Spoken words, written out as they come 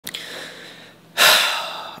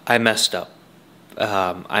I messed up.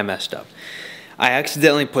 I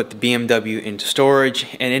accidentally put the BMW into storage,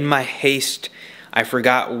 and in my haste, I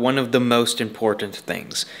forgot one of the most important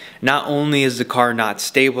things. Not only is the car not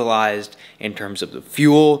stabilized in terms of the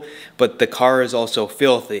fuel, but the car is also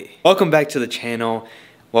filthy. Welcome back to the channel.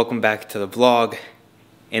 Welcome back to the vlog.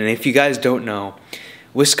 And if you guys don't know,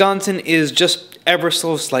 Wisconsin is just ever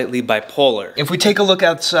so slightly bipolar. If we take a look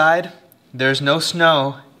outside, there's no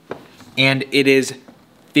snow, and it is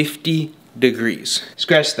 50 degrees.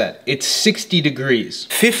 Scratch that, it's 60 degrees.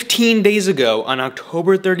 15 days ago, on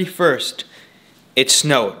October 31st, it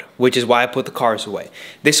snowed, which is why I put the cars away.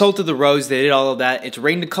 They salted the roads, they did all of that. It's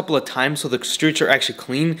rained a couple of times, so the streets are actually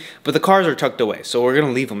clean, but the cars are tucked away, so we're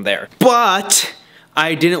gonna leave them there. But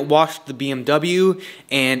I didn't wash the BMW,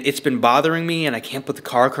 and it's been bothering me, and I can't put the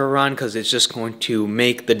car cover on because it's just going to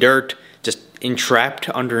make the dirt just entrapped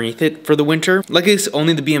underneath it for the winter. Luckily, it's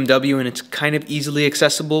only the BMW, and it's kind of easily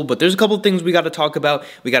accessible, but there's a couple things we gotta talk about.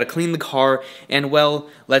 We gotta clean the car, and well,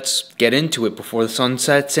 let's get into it before the sun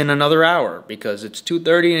sets in another hour, because it's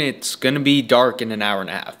 2:30 and it's gonna be dark in an hour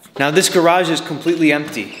and a half. Now, this garage is completely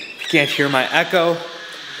empty. You can't hear my echo.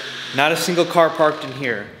 Not a single car parked in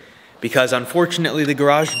here, because unfortunately the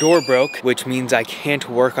garage door broke, which means I can't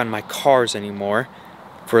work on my cars anymore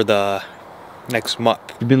for the next month.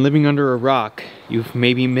 You've been living under a rock. You've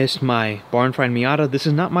maybe missed my barn find Miata. This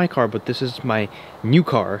is not my car, but this is my new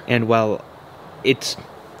car, and well, it's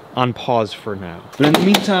on pause for now. But in the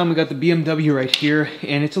meantime, we got the BMW right here,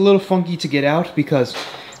 and it's a little funky to get out because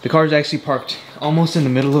the car is actually parked almost in the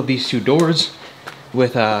middle of these two doors,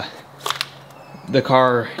 with the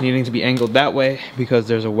car needing to be angled that way because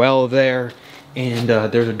there's a well there and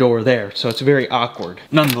there's a door there, so it's very awkward.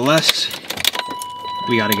 Nonetheless,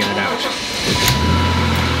 we gotta get it out.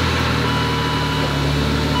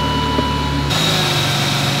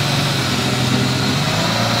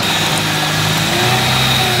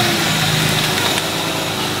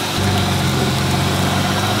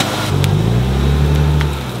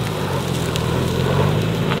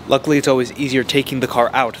 Luckily, it's always easier taking the car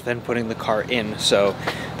out than putting the car in, so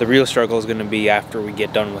the real struggle is gonna be after we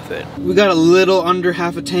get done with it. We got a little under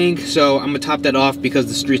half a tank, so I'm gonna top that off because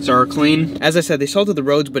the streets are clean. As I said, they salted the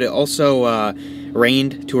roads, but it also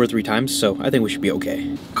rained 2 or 3 times, so I think we should be okay.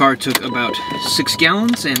 Car took about 6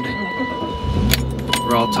 gallons, and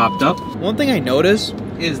we're all topped up. One thing I noticed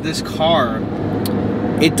is this car,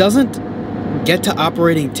 it doesn't get to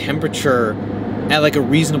operating temperature at like a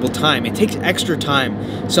reasonable time. It takes extra time,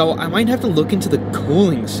 so I might have to look into the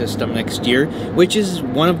cooling system next year, which is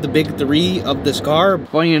one of the big 3 of this car.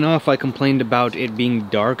 Funny enough, I complained about it being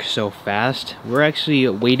dark so fast. We're actually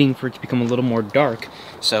waiting for it to become a little more dark,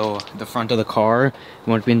 so the front of the car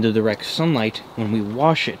won't be in the direct sunlight when we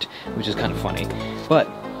wash it, which is kind of funny. But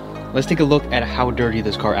let's take a look at how dirty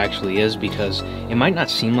this car actually is, because it might not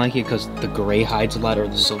seem like it because the gray hides a lot or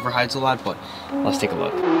the silver hides a lot, but let's take a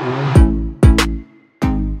look.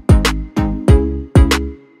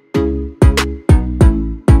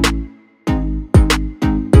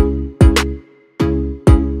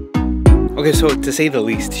 Okay, so to say the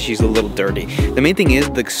least, she's a little dirty. The main thing is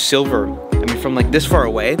the silver. I mean, from like this far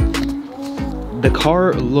away, the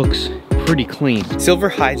car looks pretty clean. Silver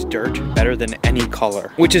hides dirt better than any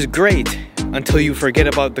color, which is great until you forget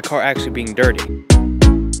about the car actually being dirty.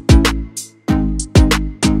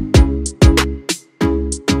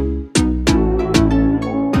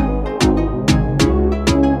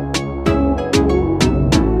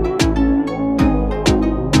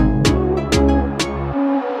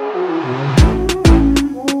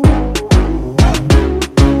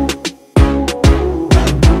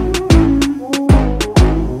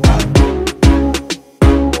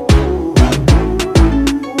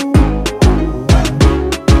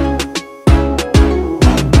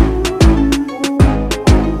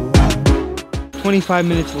 "25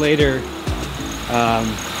 minutes later,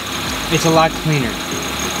 it's a lot cleaner.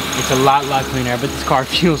 It's a lot cleaner, but this car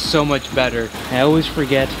feels so much better. I always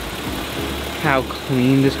forget how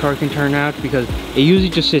clean this car can turn out because it usually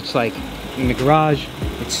just sits like in the garage.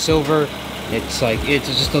 It's silver. It's like, it's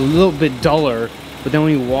just a little bit duller, but then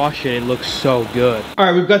when you wash it, it looks so good. All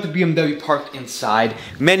right, we've got the BMW parked inside.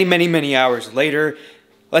 Many hours later,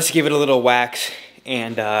 let's give it a little wax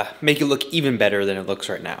and make it look even better than it looks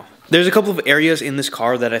right now. There's a couple of areas in this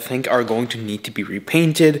car that I think are going to need to be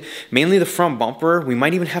repainted, mainly the front bumper. We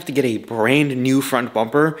might even have to get a brand new front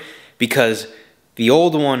bumper because the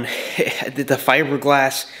old one, the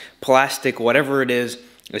fiberglass, plastic, whatever it is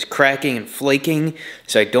cracking and flaking,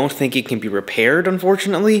 so I don't think it can be repaired,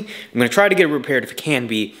 unfortunately. I'm going to try to get it repaired if it can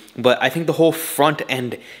be, but I think the whole front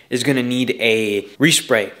end is going to need a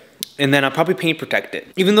respray. and then I'll probably paint protect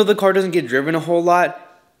it. Even though the car doesn't get driven a whole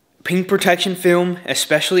lot, paint protection film,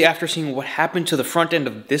 especially after seeing what happened to the front end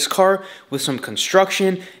of this car with some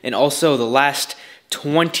construction and also the last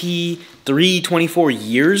 23, 24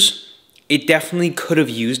 years, it definitely could have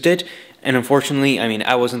used it. And unfortunately, I mean,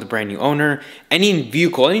 I wasn't the brand new owner. Any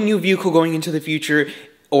new vehicle going into the future,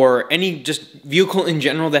 or any just vehicle in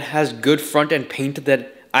general that has good front end paint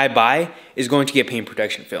that I buy is going to get paint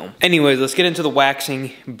protection film. Anyways, let's get into the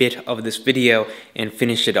waxing bit of this video and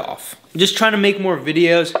finish it off. Just trying to make more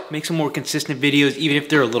videos, make some more consistent videos, even if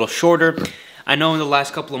they're a little shorter. I know in the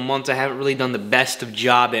last couple of months I haven't really done the best of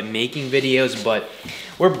job at making videos, but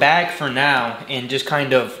we're back for now and just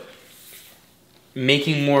kind of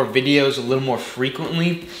making more videos a little more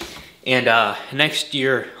frequently. And next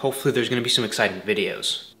year, hopefully there's gonna be some exciting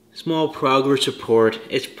videos. Small progress report.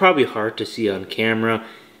 It's probably hard to see on camera.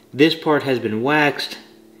 This part has been waxed,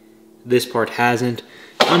 this part hasn't.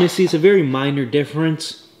 Honestly, it's a very minor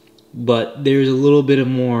difference, but there's a little bit of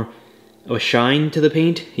more of a shine to the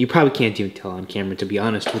paint. You probably can't even tell on camera, to be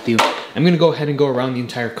honest with you. I'm gonna go ahead and go around the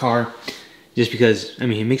entire car, just because, I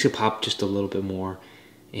mean, it makes it pop just a little bit more,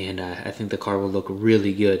 and I think the car will look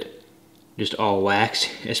really good, just all waxed.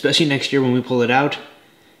 Especially next year when we pull it out,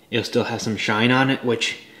 it'll still have some shine on it,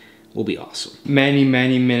 which will be awesome. Many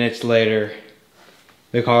minutes later,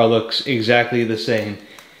 the car looks exactly the same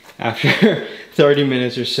after 30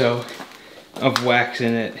 minutes or so of wax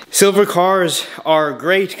in it. Silver cars are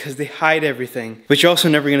great because they hide everything, but you're also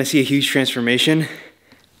never gonna see a huge transformation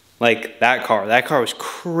like that car. That car was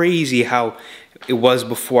crazy how it was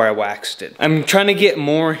before I waxed it. I'm trying to get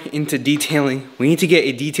more into detailing. We need to get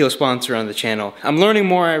a detail sponsor on the channel. I'm learning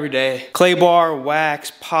more every day. Clay bar,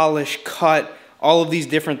 wax, polish, cut, all of these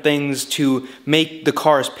different things to make the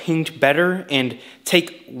car's paint better and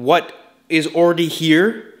take what is already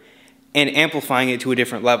here and amplifying it to a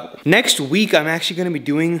different level. Next week, I'm actually gonna be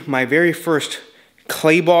doing my very first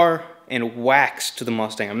clay bar and wax to the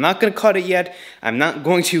Mustang. I'm not gonna cut it yet. I'm not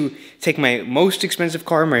going to take my most expensive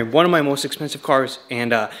car, one of my most expensive cars,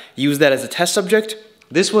 and use that as a test subject.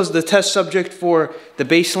 This was the test subject for the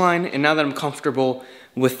baseline, and now that I'm comfortable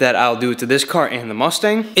with that, I'll do it to this car and the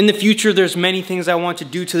Mustang. In the future, there's many things I want to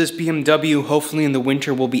do to this BMW. Hopefully in the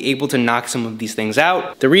winter, we'll be able to knock some of these things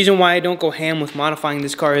out. The reason why I don't go ham with modifying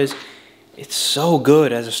this car is it's so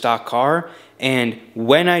good as a stock car. And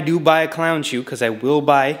when I do buy a clown shoe, because I will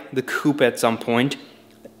buy the coupe at some point,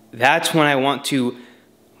 that's when I want to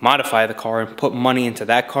modify the car and put money into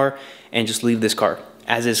that car and just leave this car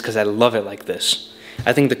as is, because I love it like this.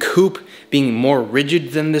 I think the coupe being more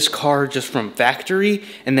rigid than this car just from factory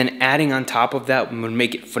and then adding on top of that would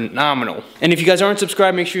make it phenomenal. And if you guys aren't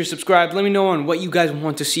subscribed, make sure you subscribe. Let me know on what you guys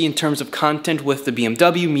want to see in terms of content with the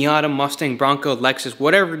BMW, Miata, Mustang, Bronco, Lexus,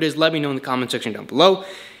 whatever it is. Let me know in the comment section down below.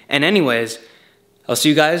 And anyways, I'll see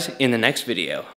you guys in the next video.